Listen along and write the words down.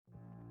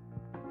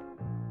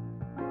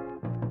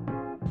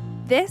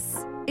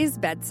This is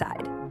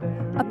Bedside,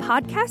 a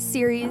podcast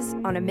series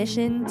on a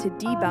mission to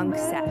debunk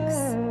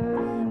sex.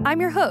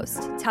 I'm your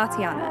host,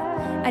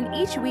 Tatiana, and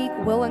each week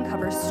we'll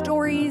uncover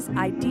stories,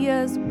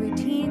 ideas,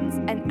 routines,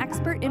 and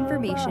expert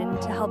information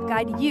to help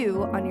guide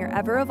you on your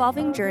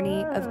ever-evolving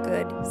journey of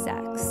good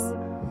sex.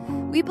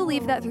 We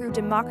believe that through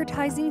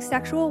democratizing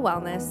sexual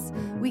wellness,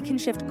 we can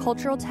shift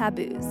cultural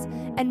taboos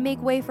and make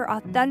way for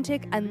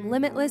authentic and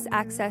limitless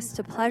access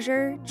to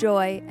pleasure,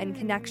 joy, and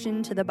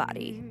connection to the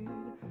body.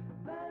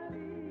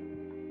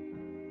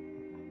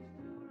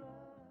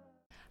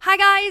 Hi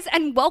guys,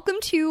 and welcome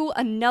to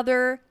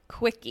another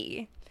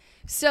Quickie.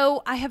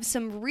 So I have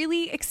some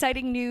really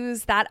exciting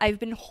news that I've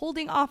been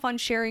holding off on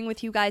sharing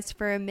with you guys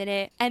for a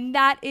minute, and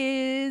that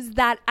is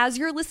that as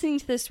you're listening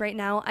to this right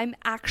now, I'm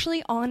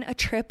actually on a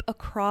trip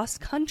across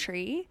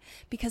country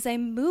because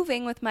I'm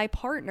moving with my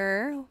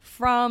partner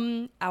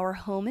from our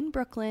home in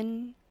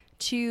Brooklyn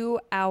to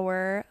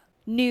our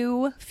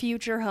new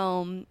future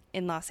home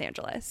in Los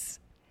Angeles.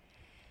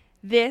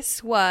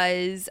 This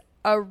was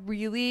a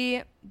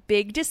really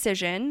big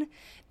decision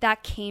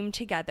that came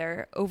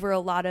together over a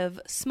lot of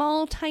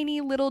small,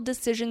 tiny little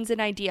decisions and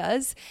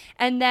ideas.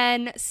 And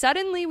then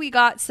suddenly we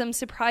got some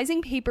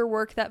surprising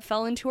paperwork that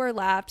fell into our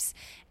laps,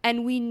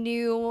 and we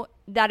knew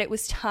that it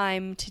was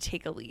time to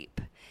take a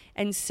leap.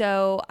 And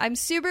so I'm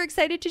super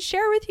excited to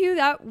share with you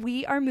that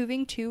we are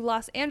moving to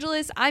Los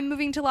Angeles. I'm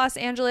moving to Los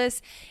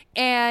Angeles,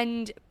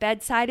 and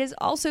Bedside is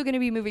also going to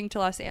be moving to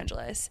Los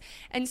Angeles.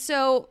 And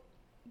so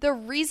the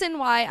reason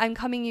why I'm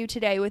coming to you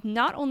today with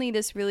not only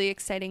this really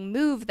exciting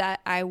move that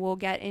I will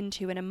get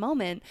into in a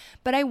moment,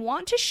 but I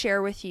want to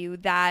share with you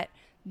that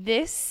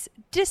this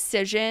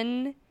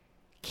decision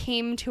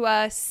came to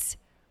us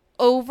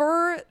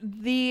over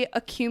the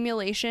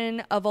accumulation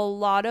of a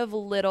lot of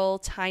little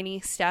tiny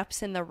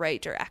steps in the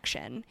right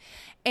direction.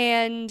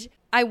 And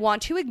I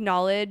want to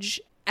acknowledge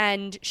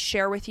and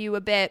share with you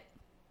a bit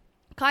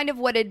kind of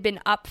what had been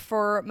up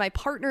for my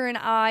partner and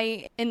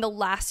I in the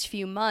last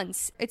few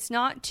months. It's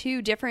not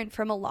too different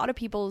from a lot of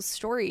people's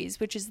stories,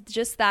 which is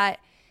just that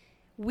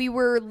we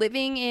were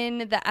living in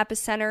the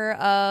epicenter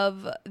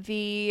of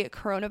the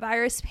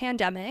coronavirus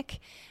pandemic,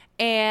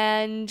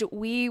 and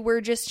we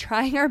were just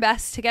trying our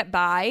best to get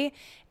by,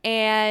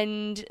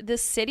 and the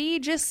city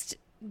just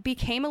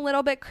became a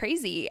little bit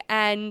crazy,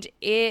 and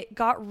it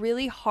got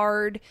really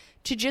hard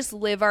to just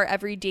live our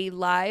everyday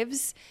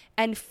lives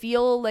and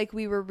feel like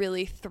we were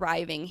really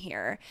thriving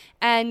here.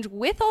 And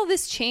with all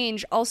this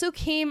change also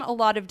came a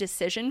lot of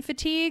decision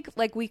fatigue.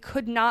 Like, we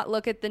could not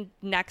look at the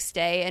next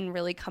day and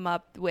really come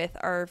up with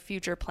our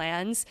future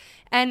plans.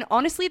 And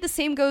honestly, the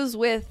same goes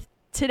with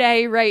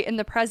today, right in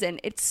the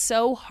present. It's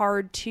so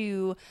hard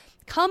to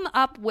come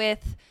up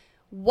with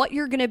what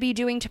you're going to be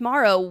doing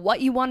tomorrow,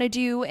 what you want to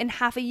do in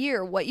half a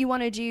year, what you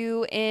want to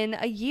do in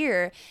a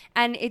year.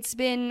 And it's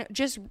been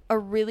just a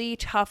really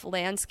tough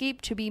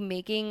landscape to be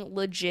making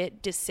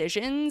legit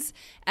decisions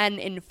and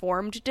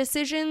informed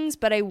decisions.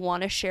 But I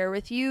want to share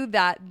with you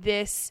that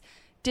this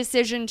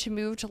decision to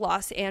move to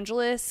Los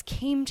Angeles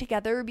came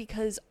together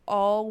because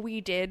all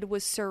we did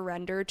was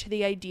surrender to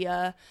the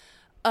idea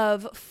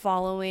of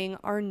following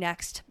our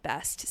next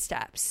best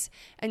steps.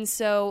 And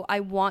so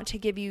I want to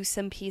give you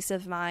some peace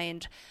of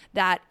mind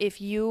that if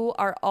you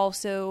are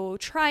also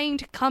trying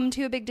to come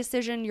to a big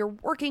decision, you're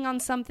working on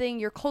something,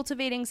 you're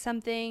cultivating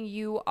something,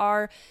 you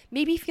are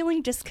maybe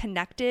feeling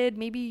disconnected,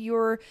 maybe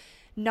you're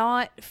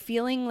not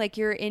feeling like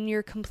you're in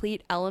your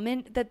complete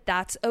element,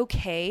 that's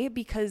okay,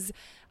 because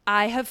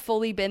I have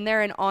fully been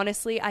there, and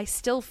honestly, I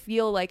still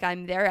feel like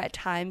I'm there at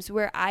times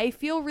where I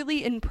feel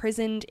really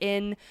imprisoned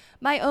in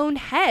my own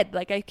head.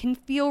 Like, I can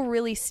feel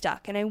really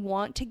stuck, and I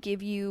want to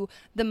give you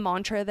the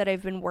mantra that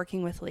I've been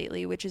working with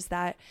lately, which is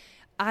that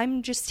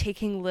I'm just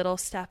taking little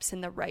steps in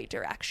the right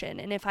direction.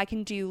 And if I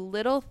can do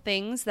little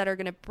things that are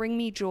going to bring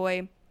me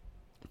joy,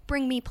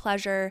 bring me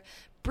pleasure,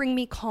 bring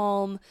me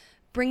calm,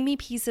 bring me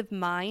peace of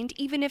mind,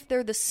 even if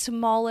they're the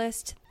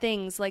smallest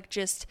things, like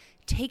just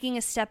taking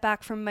a step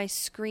back from my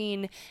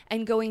screen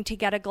and going to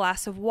get a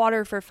glass of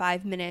water for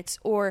 5 minutes,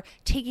 or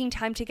taking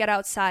time to get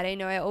outside. I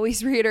know I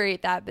always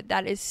reiterate that, but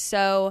that is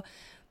so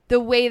the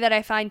way that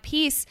I find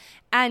peace.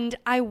 And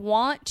I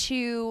want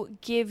to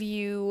give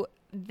you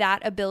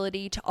that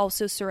ability to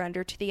also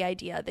surrender to the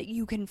idea that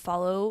you can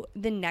follow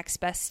the next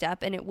best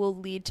step and it will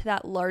lead to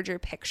that larger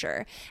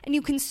picture. And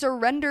you can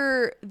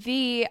surrender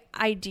the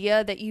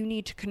idea that you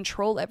need to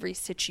control every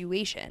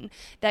situation,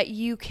 that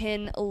you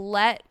can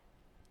let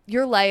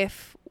your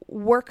life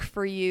work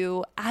for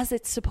you as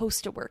it's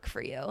supposed to work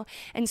for you.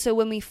 And so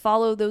when we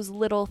follow those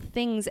little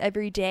things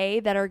every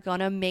day that are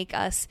gonna make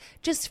us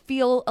just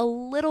feel a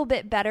little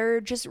bit better,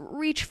 just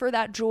reach for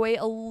that joy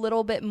a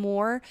little bit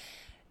more,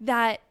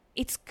 that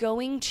it's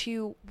going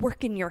to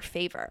work in your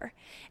favor.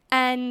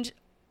 And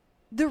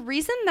the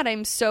reason that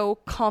I'm so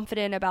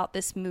confident about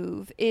this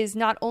move is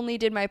not only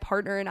did my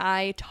partner and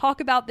I talk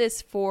about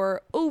this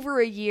for over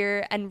a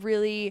year and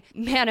really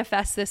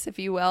manifest this, if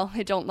you will.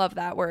 I don't love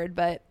that word,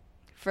 but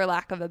for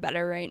lack of a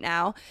better right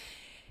now.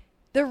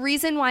 The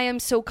reason why I'm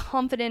so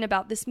confident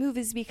about this move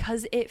is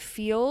because it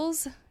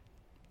feels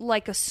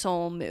like a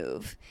soul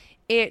move.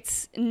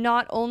 It's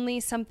not only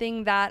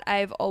something that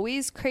I've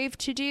always craved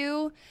to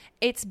do,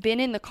 it's been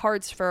in the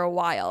cards for a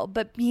while,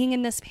 but being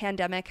in this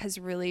pandemic has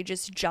really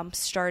just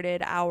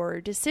jump-started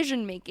our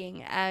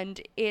decision-making, and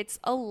it's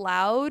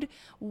allowed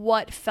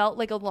what felt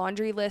like a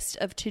laundry list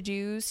of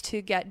to-dos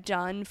to get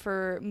done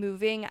for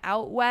moving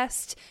out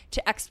west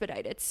to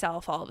expedite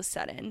itself all of a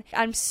sudden.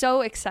 I'm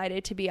so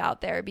excited to be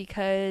out there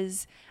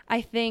because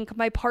I think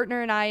my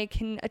partner and I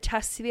can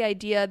attest to the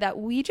idea that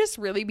we just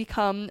really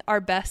become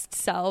our best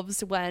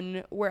selves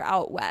when we're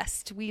out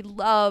west. We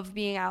love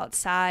being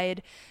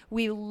outside.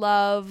 We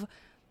love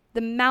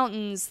the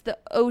mountains, the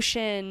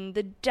ocean,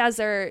 the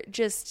desert.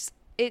 Just,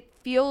 it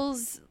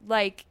feels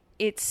like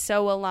it's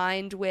so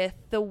aligned with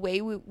the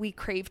way we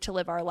crave to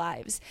live our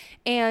lives.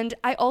 And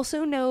I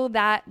also know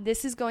that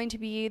this is going to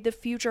be the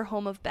future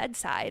home of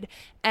Bedside.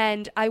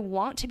 And I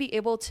want to be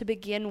able to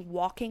begin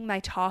walking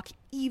my talk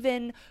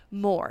even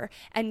more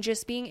and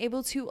just being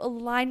able to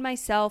align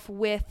myself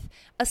with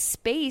a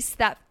space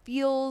that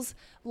feels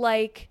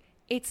like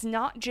it's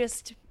not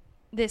just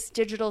this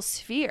digital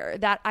sphere,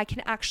 that I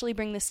can actually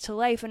bring this to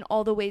life in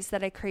all the ways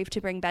that I crave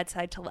to bring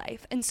Bedside to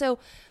life. And so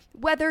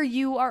whether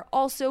you are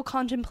also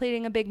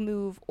contemplating a big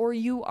move, or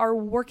you are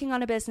working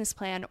on a business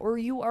plan, or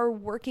you are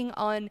working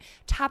on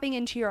tapping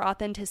into your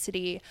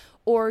authenticity,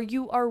 or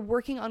you are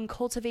working on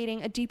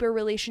cultivating a deeper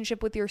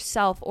relationship with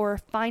yourself or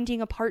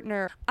finding a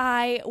partner,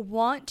 I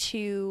want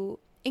to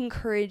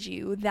encourage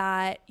you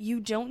that you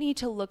don't need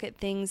to look at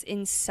things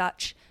in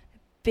such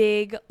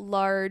big,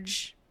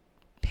 large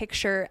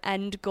picture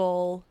end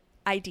goal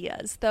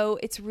ideas. Though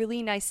it's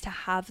really nice to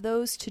have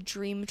those to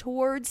dream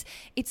towards,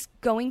 it's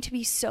going to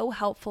be so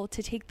helpful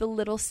to take the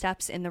little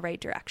steps in the right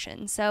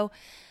direction. So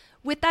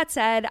with that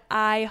said,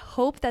 I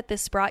hope that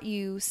this brought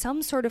you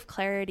some sort of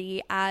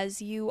clarity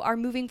as you are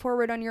moving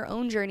forward on your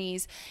own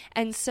journeys.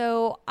 And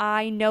so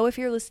I know if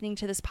you're listening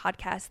to this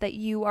podcast that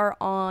you are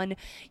on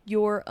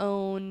your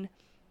own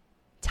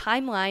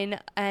timeline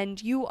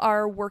and you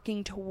are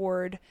working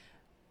toward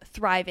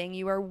thriving.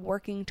 You are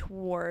working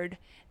toward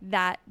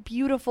that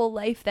beautiful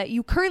life that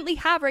you currently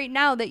have right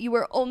now, that you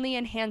are only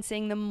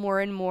enhancing the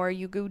more and more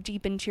you go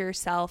deep into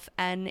yourself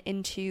and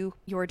into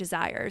your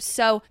desires.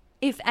 So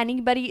if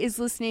anybody is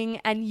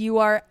listening and you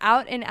are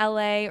out in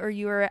LA or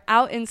you are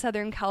out in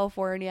Southern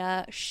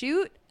California,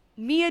 shoot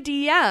me a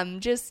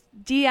DM. Just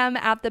DM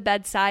at the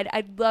Bedside.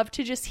 I'd love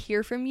to just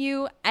hear from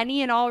you,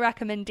 any and all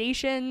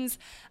recommendations.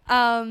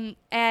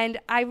 And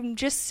I'm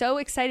just so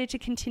excited to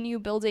continue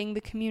building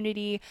the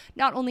community,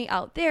 not only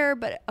out there,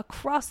 but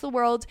across the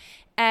world,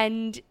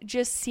 and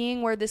just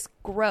seeing where this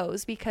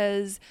grows.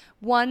 Because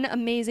one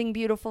amazing,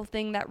 beautiful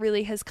thing that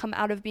really has come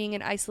out of being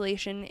in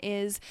isolation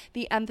is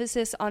the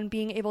emphasis on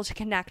being able to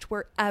connect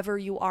wherever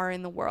you are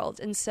in the world.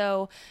 And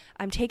so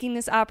I'm taking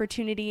this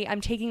opportunity,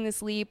 I'm taking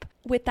this leap.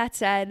 With that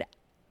said,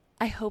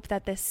 I hope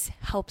that this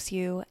helps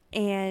you,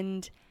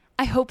 and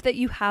I hope that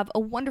you have a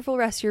wonderful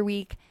rest of your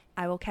week.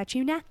 I will catch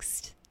you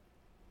next.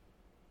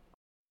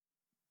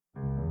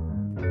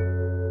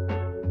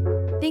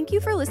 Thank you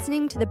for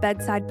listening to the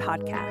Bedside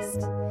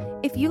Podcast.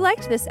 If you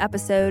liked this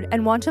episode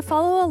and want to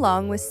follow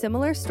along with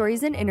similar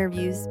stories and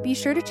interviews, be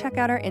sure to check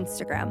out our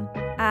Instagram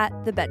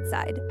at The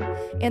Bedside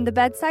and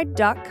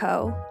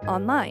thebedside.co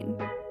online.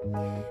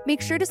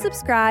 Make sure to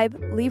subscribe,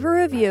 leave a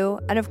review,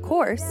 and of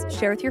course,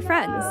 share with your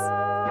friends.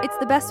 It's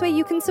the best way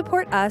you can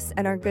support us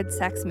and our good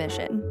sex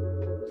mission.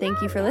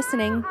 Thank you for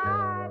listening.